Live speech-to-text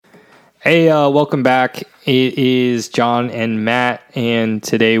Hey, welcome back. It is John and Matt, and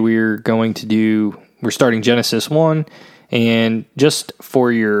today we're starting Genesis 1, and just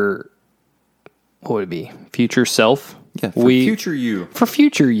for your, what would it be, future self? Yeah, future you. For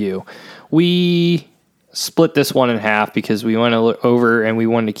future you. We split this one in half because we went over and we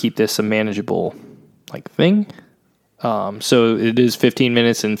wanted to keep this a manageable thing. So it is 15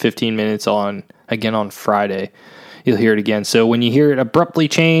 minutes and 15 minutes on Friday. You'll hear it again. So when you hear it abruptly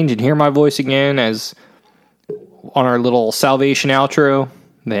change and hear my voice again as on our little salvation outro,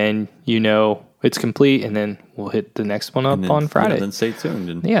 then you know it's complete, and then we'll hit the next one up on Friday. Then stay tuned.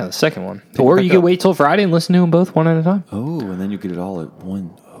 And the second one. Or you can wait till Friday and listen to them both one at a time. Oh, and then you get it all at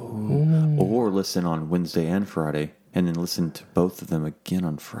one. Oh. Or listen on Wednesday and Friday, and then listen to both of them again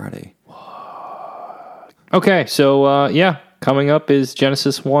on Friday. Okay, so coming up is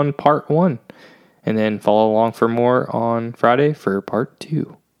Genesis 1 Part 1. And then follow along for more on Friday for Part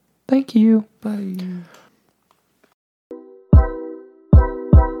 2. Thank you. Bye.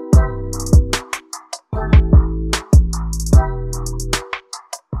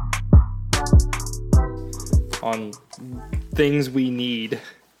 On things we need.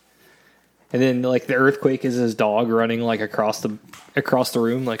 And then the earthquake is his dog running across the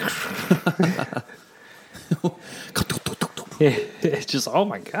room Yeah, it's just, oh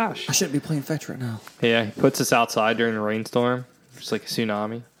my gosh. I shouldn't be playing fetch right now. Yeah, he puts us outside during a rainstorm, just like a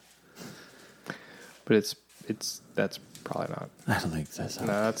tsunami. But that's probably not. I don't think that's how.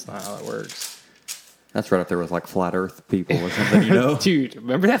 No, that's not how it works. That's right up there with flat Earth people or something, you know? Dude,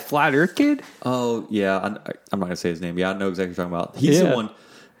 remember that flat Earth kid? Oh, yeah. I'm not going to say his name. Yeah, I know exactly what you're talking about. He's the one.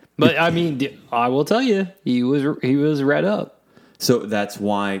 But, I mean, I will tell you, he was read up. So that's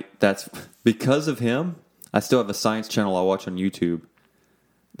because of him. I still have a science channel I watch on YouTube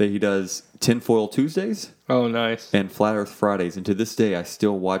that he does Tinfoil Tuesdays. Oh, nice. And Flat Earth Fridays. And to this day, I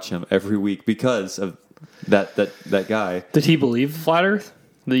still watch him every week because of that guy. Did he believe Flat Earth?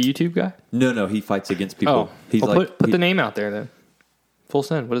 The YouTube guy? No, he fights against people. Oh, he's put the name out there then. Full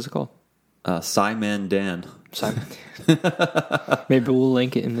send. What is it called? Simon Dan. Simon. Maybe we'll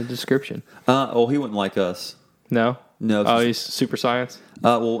link it in the description. He wouldn't like us. No? No. Oh, he's super science?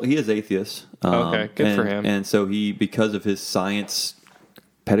 Well, he is atheist. Okay, good for him. And so because of his science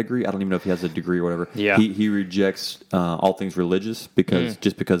pedigree, I don't even know if he has a degree or whatever. Yeah. He rejects all things religious because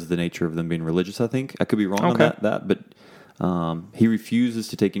of the nature of them being religious, I think. I could be wrong on that, but he refuses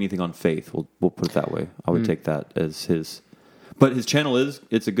to take anything on faith. We'll put it that way. I would take that as his. But his channel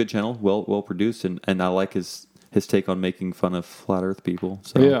it's a good channel, well produced, and I like his take on making fun of flat Earth people.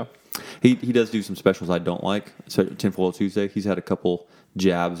 So yeah. He does do some specials I don't like. So Tinfoil Tuesday, he's had a couple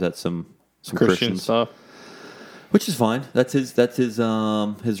jabs at some Christian stuff, which is fine. That's his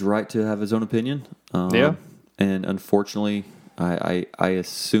right to have his own opinion. Yeah. And unfortunately, I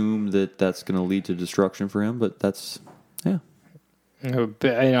assume that's going to lead to destruction for him. But that's And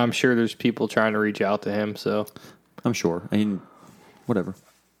I'm sure there's people trying to reach out to him. So I'm sure. I mean, whatever.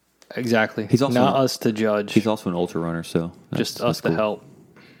 Exactly. He's also not us to judge. He's also an ultra runner, so just us to help.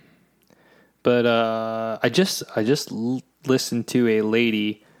 But I just listened to a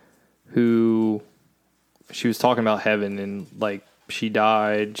lady who she was talking about heaven, and she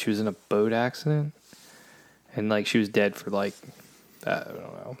died. She was in a boat accident, and she was dead for I don't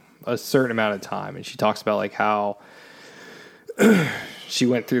know, a certain amount of time. And she talks about how she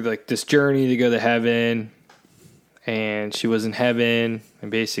went through this journey to go to heaven, and she was in heaven, and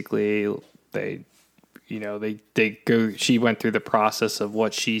basically they go. She went through the process of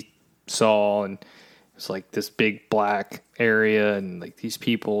what she saw, and it was this big black area, and these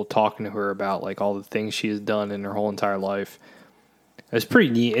people talking to her about all the things she has done in her whole entire life. It's pretty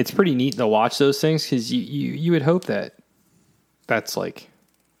neat. It's pretty neat to watch those things because you would hope that that's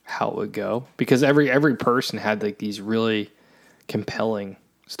how it would go, because every person had these really compelling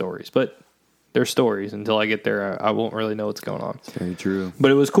stories, but they're stories. Until I get there, I won't really know what's going on. It's very true.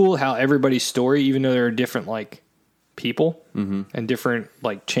 But it was cool how everybody's story, even though there are different people and different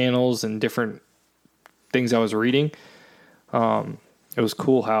channels and different things I was reading, it was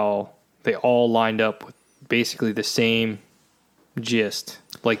cool how they all lined up with basically the same gist,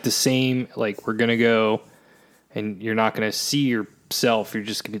 the same we're gonna go, and you're not gonna see yourself, you're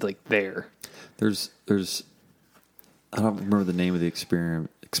just gonna be there. There's I don't remember the name of the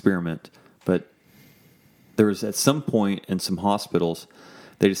experiment, but there was at some point in some hospitals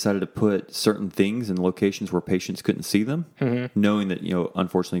they decided to put certain things in locations where patients couldn't see them, knowing that,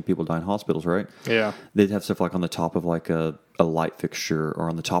 unfortunately people die in hospitals, right? Yeah. They'd have stuff on the top of a light fixture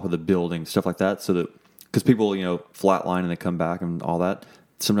or on the top of the building, stuff like that, so that, because people, flatline and they come back and all that,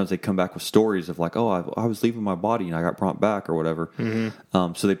 sometimes they come back with stories of like, oh, I was leaving my body and I got brought back or whatever.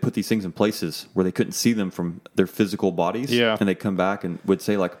 Mm-hmm. So they put these things in places where they couldn't see them from their physical bodies. Yeah. And they come back and would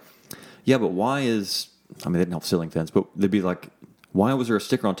say like, yeah, but why is, I mean, they didn't have ceiling fans, but they'd be like, why was there a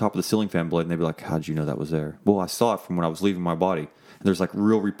sticker on top of the ceiling fan blade? And they'd be like, how'd you know that was there? Well, I saw it from when I was leaving my body. And there's like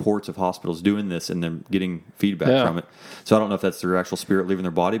real reports of hospitals doing this and then getting feedback from it. So I don't know if that's their actual spirit leaving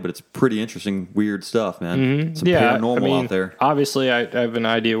their body, but it's pretty interesting, weird stuff, man. Mm-hmm. Some paranormal out there. Obviously, I have an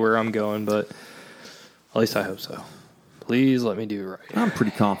idea where I'm going, but at least I hope so. Please let me do it right. I'm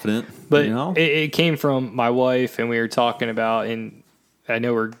pretty confident. But it came from my wife, and we were talking about, and I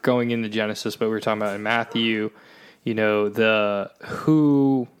know we're going into Genesis, but we were talking about in Matthew, the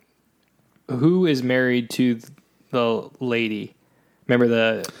who is married to the lady. Remember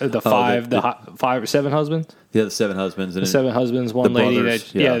the five or seven husbands? Yeah, the 7 husbands. And the 7 husbands, one lady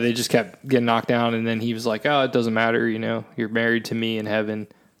brothers, that, they just kept getting knocked down. And then he was like, oh, it doesn't matter. You're married to me in heaven,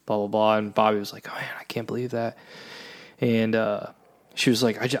 blah, blah, blah. And Bobby was like, oh, man, I can't believe that. And she was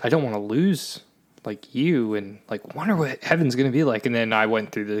like, I don't want to lose like you and like wonder what heaven's going to be like. And then I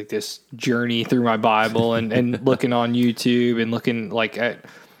went through this journey through my Bible and looking on YouTube and looking like at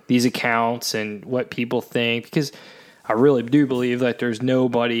these accounts and what people think, because I really do believe that there's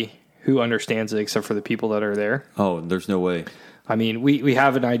nobody who understands it except for the people that are there. Oh, there's no way. I mean, we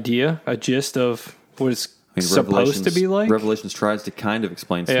have an idea, a gist of what it's supposed to be like. Revelations tries to kind of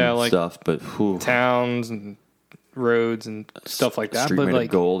explain some stuff, but towns and roads and stuff like that. Street but made like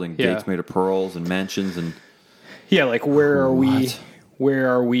of gold and gates made of pearls and mansions and like where are we? Where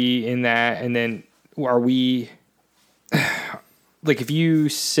are we in that? And then are we like if you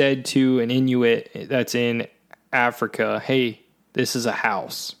said to an Inuit that's in Africa, hey, this is a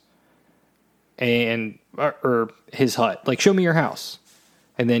house, and or his hut, like show me your house,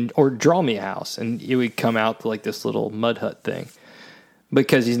 and then or draw me a house, and it would come out to like this little mud hut thing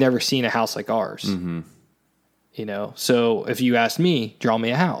because he's never seen a house like ours. Mm-hmm. So if you asked me, draw me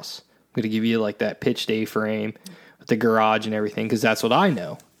a house, I'm going to give you like that pitched A-frame with the garage and everything because that's what I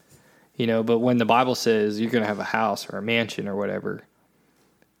know. But when the Bible says you're going to have a house or a mansion or whatever,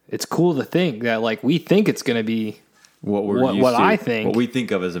 it's cool to think that like we think it's going to be what I think, what we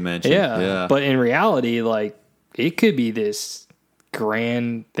think of as a mansion. Yeah. But in reality, like it could be this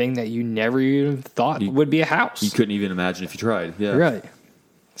grand thing that you never even thought would be a house. You couldn't even imagine if you tried. Yeah. Right.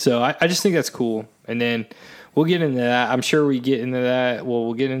 So I just think that's cool. And then we'll get into that. I'm sure we get into that. Well,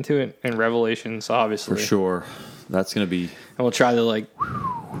 we'll get into it in Revelations, obviously. For sure. That's going to be... And we'll try to like...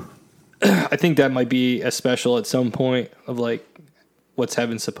 I think that might be a special at some point of like what's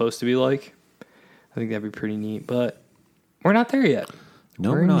heaven supposed to be like. I think that'd be pretty neat, but we're not there yet.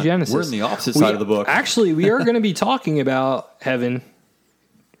 No, we're not. Genesis. We're in the opposite side of the book. Actually, we are going to be talking about heaven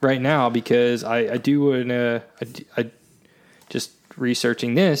right now because I do want to. I just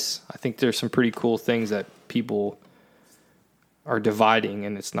researching this. I think there's some pretty cool things that people are dividing,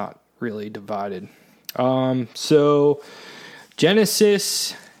 and it's not really divided. So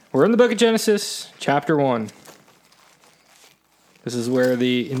Genesis. We're in the book of Genesis, chapter 1. This is where in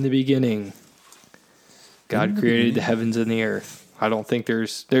the beginning, God created the heavens and the earth. I don't think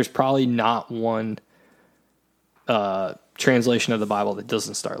there's probably not one translation of the Bible that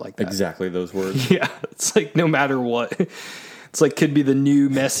doesn't start like that. Exactly those words. Yeah, it's like no matter what. It's like could be the New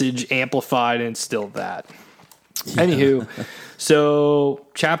Message amplified and it's still that. Yeah. Anywho, so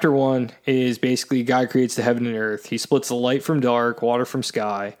chapter 1 is basically God creates the heaven and earth. He splits the light from dark, water from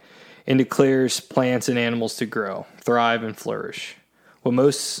sky, and declares plants and animals to grow, thrive, and flourish. What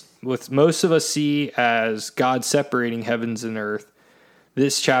most of us see as God separating heavens and earth,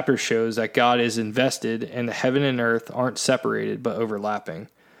 this chapter shows that God is invested and the heaven and earth aren't separated but overlapping.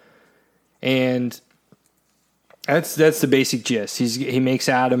 And that's the basic gist. He makes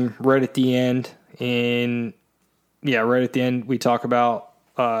Adam right at the end. Right at the end we talk about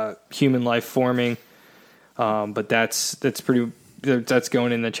human life forming. But that's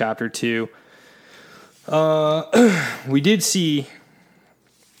going into chapter 2. We did see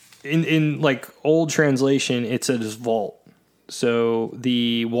in like old translation, it says vault. So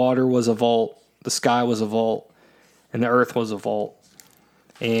the water was a vault, the sky was a vault, and the earth was a vault.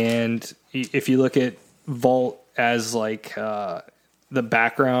 And if you look at vault as like the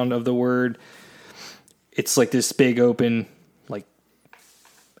background of the word, it's like this big open like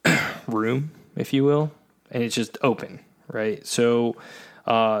room, if you will, and it's just open, right? So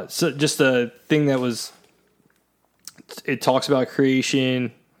just the thing that was, it talks about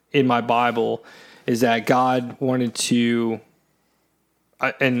creation in my Bible is that God wanted to,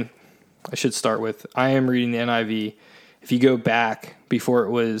 and I should start with, I am reading the NIV. If you go back before it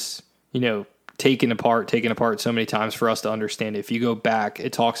was, taken apart so many times for us to understand it. If you go back,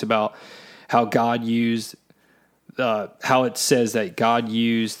 it talks about how God used, how it says that God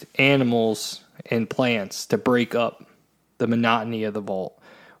used animals and plants to break up the monotony of the vault,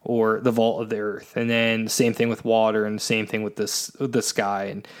 or the vault of the earth. And then the same thing with water, and the same thing with the sky,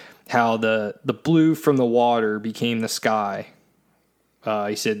 and how the blue from the water became the sky.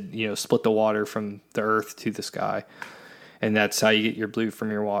 He said, split the water from the earth to the sky. And that's how you get your blue from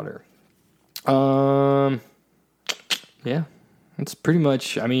your water. Yeah, that's pretty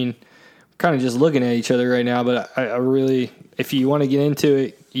much, kind of just looking at each other right now, but I really, if you want to get into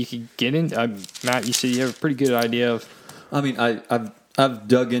it, you can get in. Matt, you said you have a pretty good idea of. I've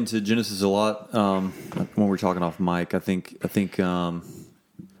dug into Genesis a lot. When we're talking off mic, I think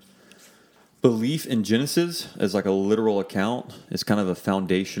belief in Genesis as like a literal account is kind of a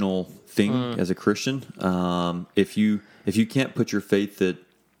foundational thing as a Christian. If you can't put your faith that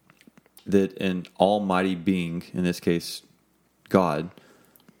an almighty being, in this case God,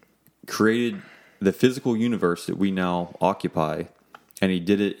 created the physical universe that we now occupy, and he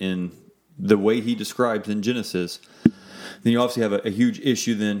did it in the way he describes in Genesis, then you obviously have a huge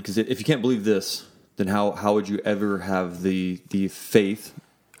issue then, because if you can't believe this, then how would you ever have the faith,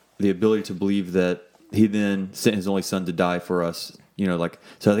 the ability to believe that he then sent his only son to die for us?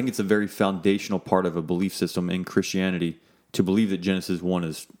 So I think it's a very foundational part of a belief system in Christianity to believe that Genesis 1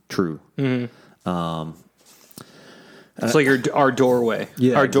 is true. Mm-hmm. It's like our doorway,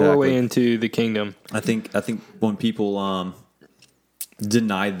 doorway into the kingdom. I think when people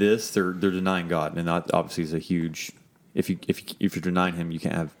deny this, they're denying God, and that obviously is a huge. If you're denying him, you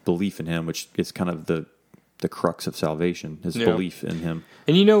can't have belief in him, which is kind of the crux of salvation, is belief in him.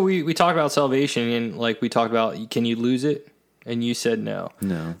 And we talked about salvation, and like we talked about, can you lose it? And you said no.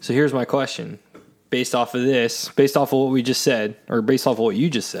 No. So here's my question. Based off of what we just said, or based off of what you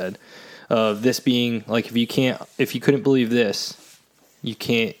just said, of this being like, if you couldn't believe this, you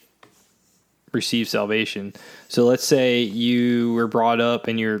can't receive salvation. So let's say you were brought up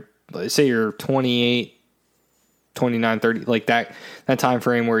and let's say you're 28, 29, 30, like that time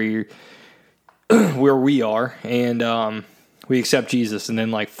frame where you're where we are, and we accept Jesus, and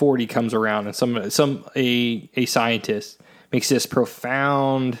then like 40 comes around, and a scientist makes this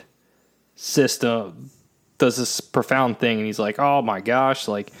profound system, does this profound thing, and he's like, oh my gosh,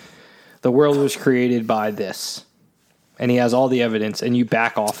 like the world was created by this, and he has all the evidence, and you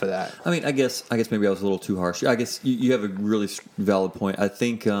back off of that. I guess maybe I was a little too harsh. I guess you have a really valid point. I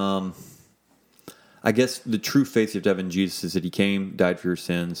think I guess the true faith you have to have in Jesus is that he came, died for your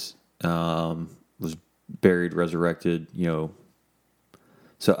sins, was buried, resurrected,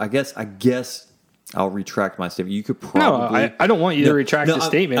 So I guess I'll retract my statement. You could probably... No, I don't want you to retract the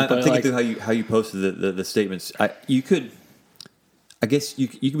statement. I'm thinking through how you posted the statements. I guess you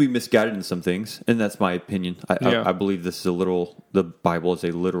could be misguided in some things, and that's my opinion. I believe this is the Bible is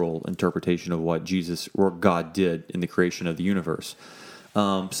a literal interpretation of what Jesus or God did in the creation of the universe.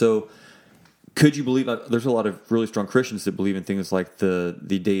 So could you believe, there's a lot of really strong Christians that believe in things like the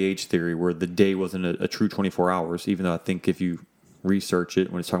day-age theory, where the day wasn't a true 24 hours, even though I think if you research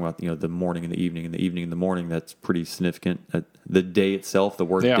it, when it's talking about the morning and the evening and the morning, that's pretty significant. The day itself, the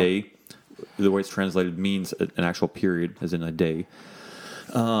word day, the way it's translated means an actual period, as in a day.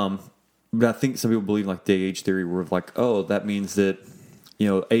 But I think some people believe like day-age theory, where like, oh, that means that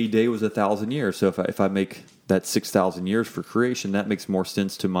a day was 1,000 years. So if I make that 6,000 years for creation, that makes more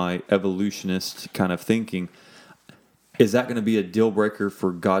sense to my evolutionist kind of thinking. Is that going to be a deal breaker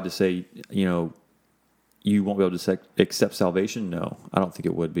for God to say, you won't be able to accept salvation? No, I don't think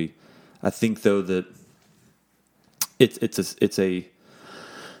it would be. I think though that it's a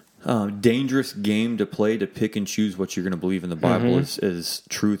dangerous game to play, to pick and choose what you're going to believe in the Bible is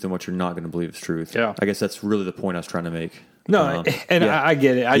truth and what you're not going to believe is truth. Yeah. I guess that's really the point I was trying to make. No, I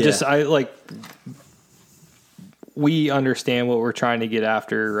get it. We understand what we're trying to get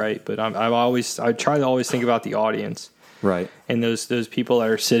after, right? But I try to always think about the audience, right? And those people that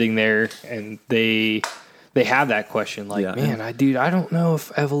are sitting there, and they have that question, like, man, I don't know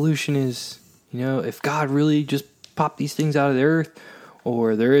if evolution is, if God really just popped these things out of the earth,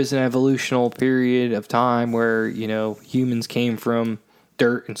 or there is an evolutional period of time where humans came from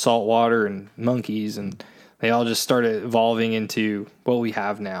dirt and salt water and monkeys, and they all just started evolving into what we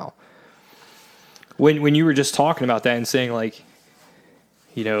have now. When you were just talking about that and saying, like,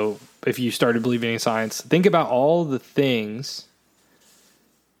 if you started believing in science, think about all the things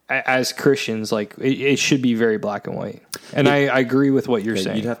as Christians, like it should be very black and white. And I agree with what you're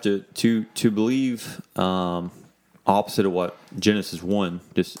saying. You'd have to believe opposite of what Genesis 1,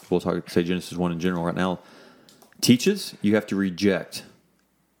 say Genesis 1 in general right now, teaches. You have to reject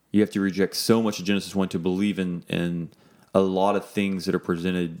You have to reject so much of Genesis 1 to believe in a lot of things that are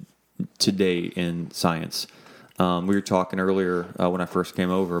presented today in science. We were talking earlier when I first came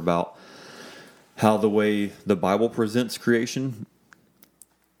over about how the way the Bible presents creation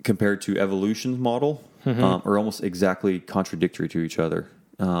compared to evolution's model are almost exactly contradictory to each other.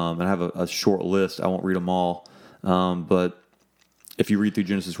 And I have a short list. I won't read them all. But if you read through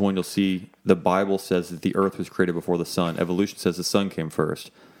Genesis 1, you'll see the Bible says that the earth was created before the sun. Evolution says the sun came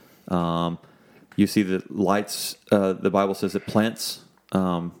first. You see that lights, the Bible says that plants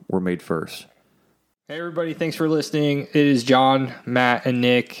were made first. Hey, everybody. Thanks for listening. It is John, Matt, and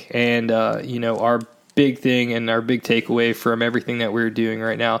Nick. And, our big thing and our big takeaway from everything that we're doing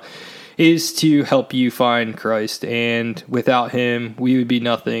right now is to help you find Christ. And without him, we would be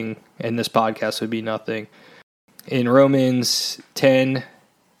nothing, and this podcast would be nothing. In Romans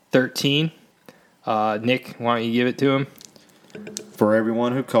 10:13, Nick, why don't you give it to him? For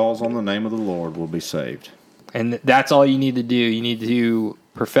everyone who calls on the name of the Lord will be saved. And that's all you need to do. You need to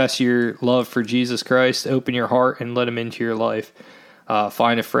profess your love for Jesus Christ, open your heart, and let him into your life.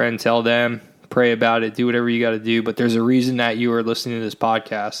 Find a friend, tell them, pray about it, do whatever you got to do. But there's a reason that you are listening to this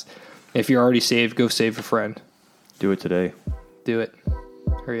podcast. If you're already saved, go save a friend. Do it today. Do it.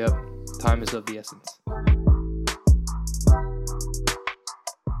 Hurry up. Time is of the essence.